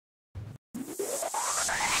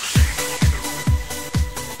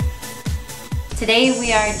Today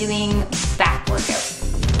we are doing back workout.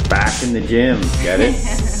 Back in the gym, get it?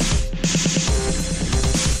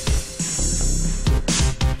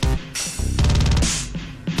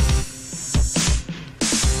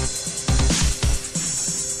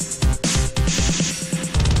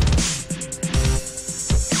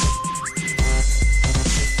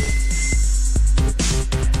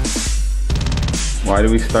 Why do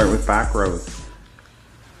we start with back rows?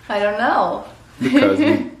 I don't know. Because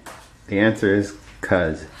the answer is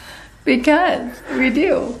cuz. Because we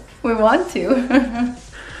do. We want to.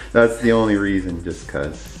 That's the only reason, just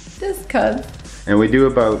cuz. Just cuz. And we do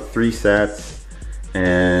about 3 sets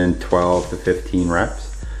and 12 to 15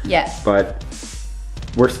 reps. Yeah. But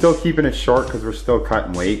we're still keeping it short because we're still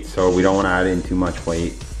cutting weight, so we don't want to add in too much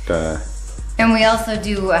weight. And we also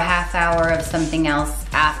do a half hour of something else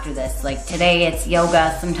after this. Like today it's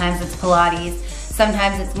yoga, sometimes it's Pilates,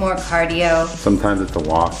 sometimes it's more cardio. Sometimes it's a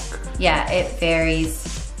walk. Yeah, it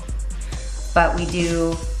varies. But we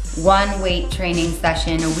do 1 weight training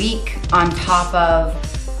session a week on top of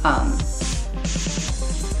other stuff.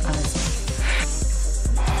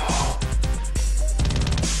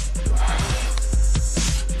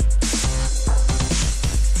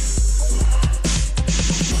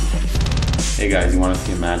 Hey guys, you want to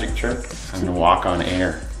see a magic trick? I'm gonna walk on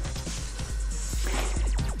air.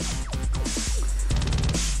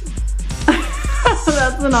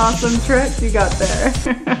 That's an awesome trick you got there.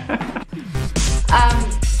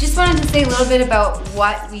 Just wanted to say a little bit about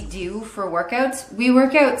what we do for workouts. We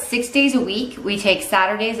work out 6 days a week. We take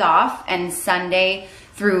Saturdays off, and Sunday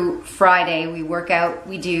through Friday we work out.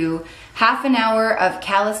 We do half an hour of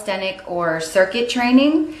calisthenic or circuit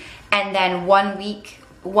training, and then 1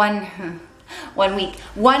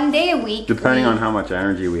 day a week. Depending on how much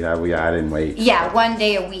energy we have, we add in weights. Yeah, 1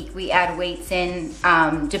 day a week we add weights in,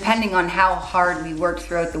 depending on how hard we work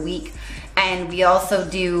throughout the week. And we also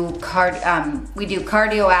do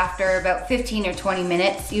cardio after, about 15 or 20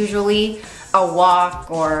 minutes usually, a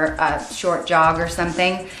walk or a short jog or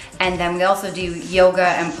something. And then we also do yoga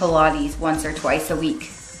and Pilates once or twice a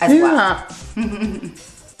week as well.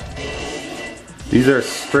 These are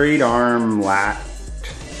straight arm lat.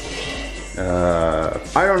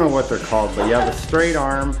 I don't know what they're called, but you have a straight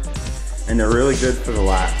arm and they're really good for the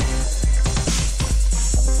lat.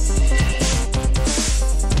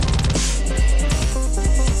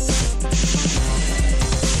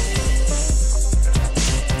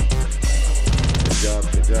 Good job,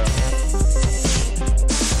 good job.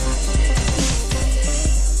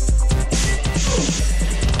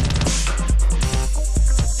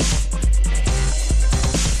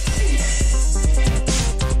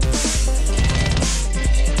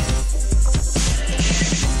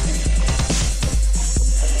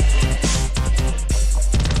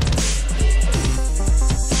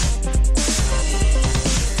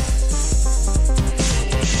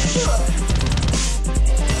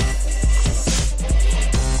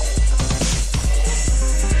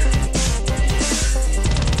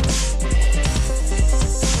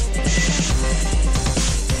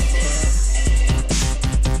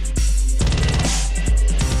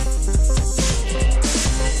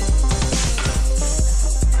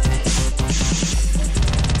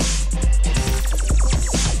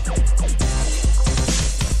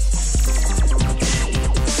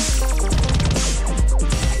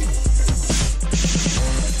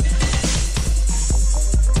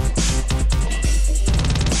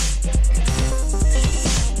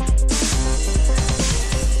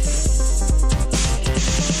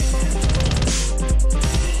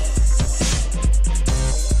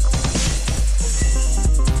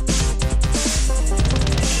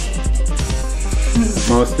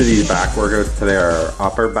 Most of these back workouts today are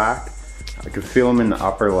upper back. I can feel them in the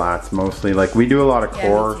upper lats mostly. Like we do a lot of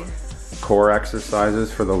core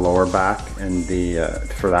exercises for the lower back and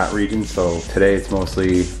for that region. So today it's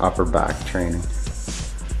mostly upper back training.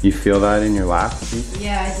 You feel that in your lats?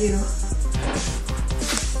 Yeah, I do.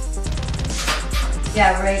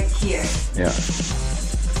 Yeah, right here. Yeah.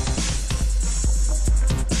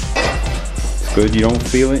 It's good you don't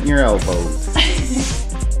feel it in your elbows.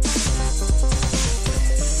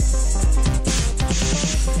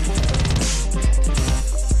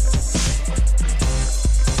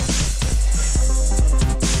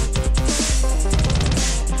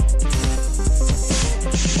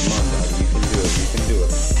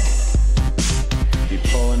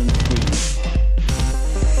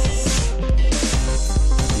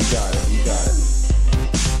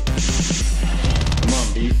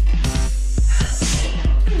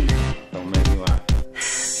 Don't make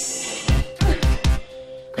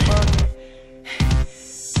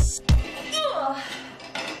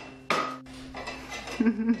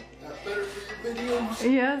That's better for your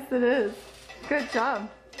videos. Yes, it is. Good job.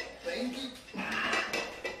 Thank you.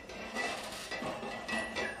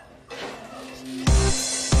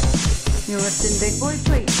 You're lifting big boy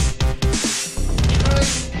plates.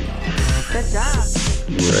 Good job.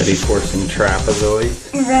 You ready for some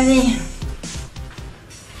trapezoids? Ready.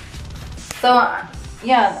 So,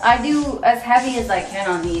 yeah, I do as heavy as I can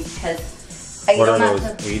on these because I What are don't those,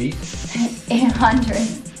 have to 80s? 800.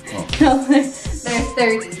 Oh. No, they're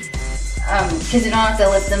 30. Because you don't have to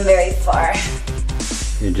lift them very far.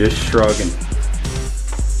 You're just shrugging.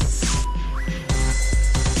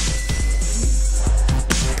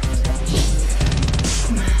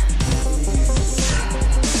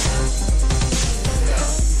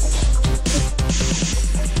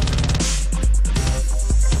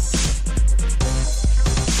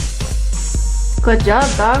 Good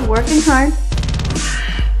job, dog. Working hard.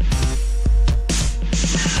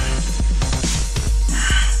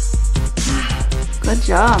 Good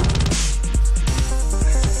job.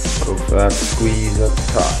 Go for that squeeze up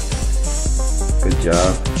top. Good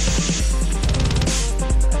job.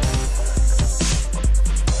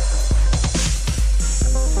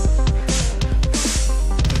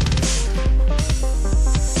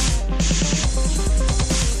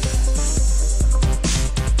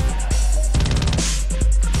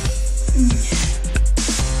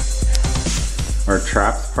 Are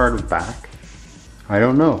traps part of back? I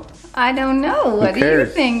don't know. I don't know. What do you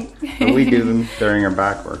think? But we do them during our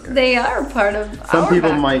back workout. They are part of Some our people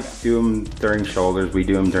back. might do them during shoulders. We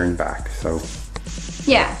do them during back. So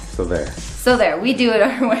Yeah. there. So there, we do it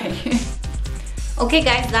our way. Okay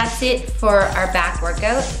guys, that's it for our back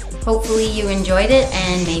workout. Hopefully you enjoyed it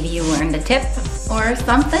and maybe you learned a tip or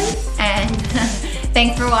something. And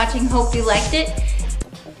thanks for watching, hope you liked it.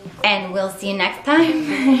 And we'll see you next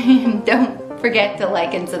time. Don't forget to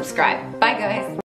like and subscribe. Bye guys.